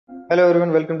Hello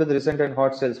everyone, welcome to the recent and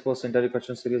hot Salesforce interview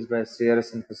question series by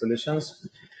CRS Info Solutions.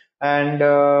 And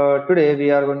today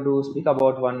we are going to speak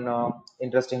about one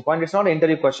interesting point. It's not an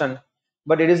interview question,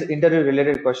 but it is interview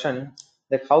related question.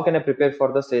 Like how can I prepare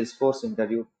for the Salesforce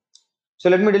interview? So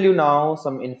let me tell you now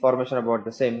some information about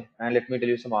the same, and let me tell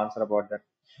you some answer about that.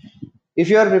 If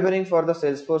you are preparing for the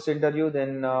Salesforce interview,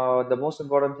 then the most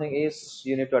important thing is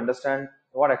you need to understand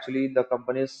what actually the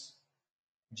company's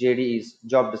JD is,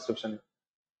 job description,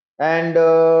 and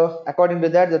according to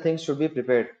that the things should be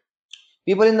prepared.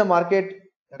 People in the market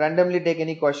randomly take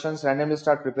any questions, randomly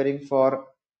start preparing for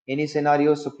any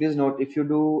scenario. So please note, if you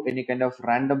do any kind of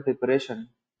random preparation,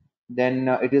 then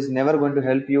it is never going to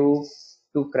help you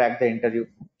to crack the interview,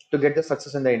 to get the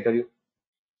success in the interview.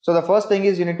 So the first thing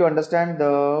is you need to understand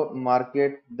the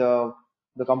market, the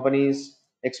company's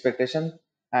expectation,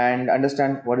 and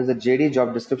understand what is the JD,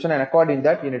 job description, and according to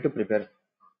that you need to prepare.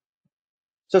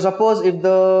 So suppose if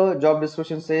the job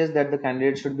description says that the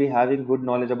candidate should be having good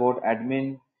knowledge about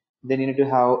admin, then you need to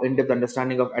have in-depth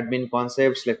understanding of admin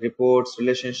concepts like reports,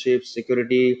 relationships,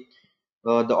 security,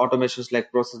 the automations like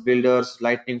process builders,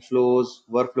 lightning flows,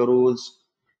 workflow rules,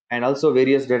 and also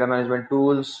various data management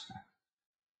tools.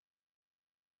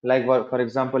 Like for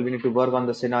example, we need to work on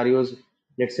the scenarios.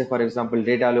 Let's say for example,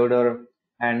 data loader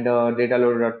and data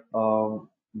loader,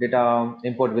 data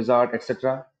import wizard,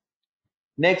 etc.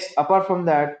 Next, apart from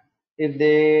that, if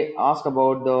they ask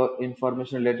about the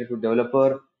information related to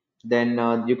developer, then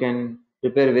you can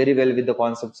prepare very well with the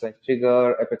concepts like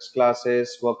trigger, Apex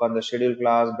classes, work on the schedule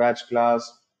class, batch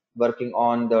class, working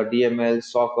on the DML,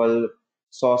 SOCL,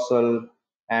 social,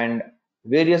 and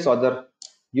various other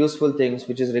useful things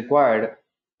which is required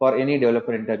for any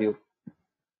developer interview.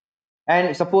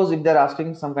 And suppose if they're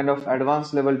asking some kind of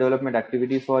advanced level development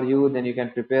activity for you, then you can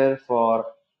prepare for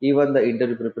even the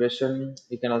interview preparation.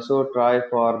 You can also try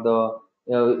for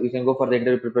the, you can go for the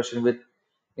interview preparation with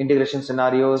integration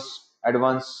scenarios,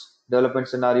 advanced development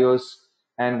scenarios,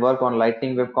 and work on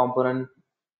Lightning Web Component,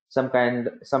 sometimes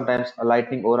a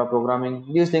Lightning Aura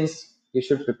programming. These things you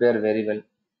should prepare very well.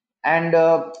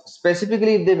 And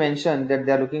specifically, if they mention that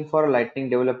they are looking for a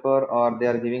Lightning developer or they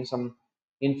are giving some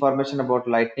information about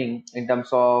Lightning in terms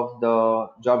of the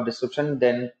job description,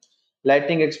 then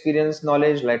Lightning experience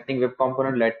knowledge, Lightning web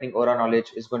component, Lightning Aura knowledge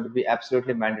is going to be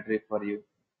absolutely mandatory for you.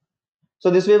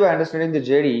 So this way, by understanding the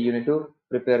JD, you need to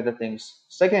prepare the things.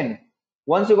 Second,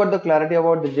 once you got the clarity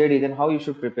about the JD, then how you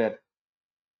should prepare.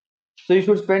 So you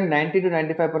should spend 90 to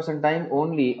 95% time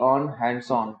only on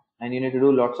hands-on, and you need to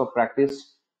do lots of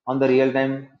practice on the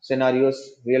real-time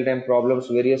scenarios, real-time problems,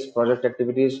 various project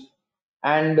activities,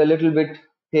 and a little bit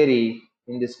theory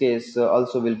in this case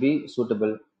also will be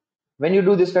suitable. When you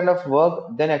do this kind of work,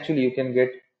 then actually you can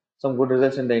get some good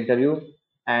results in the interview,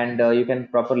 and you can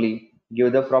properly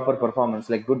give the proper performance,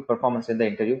 like good performance in the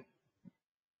interview.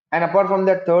 And apart from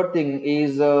that, third thing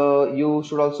is you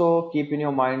should also keep in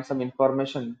your mind some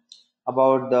information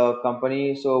about the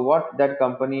company. So what that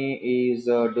company is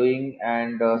doing,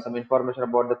 and some information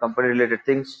about the company related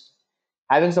things.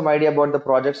 Having some idea about the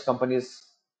projects, companies,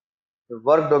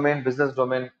 work domain, business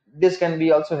domain. This can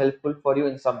be also helpful for you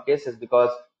in some cases, because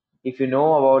if you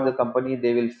know about the company,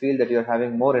 they will feel that you are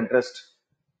having more interest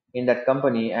in that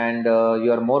company, and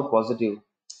you are more positive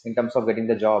in terms of getting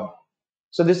the job.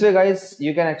 So this way, guys,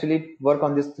 you can actually work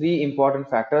on these three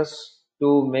important factors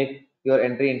to make your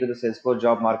entry into the Salesforce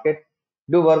job market.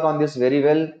 Do work on this very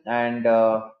well, and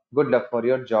good luck for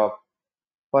your job.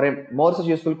 For more such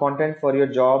useful content for your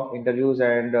job interviews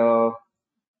and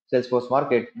Salesforce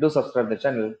market, do subscribe the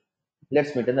channel.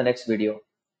 Let's meet in the next video.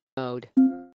 Mode.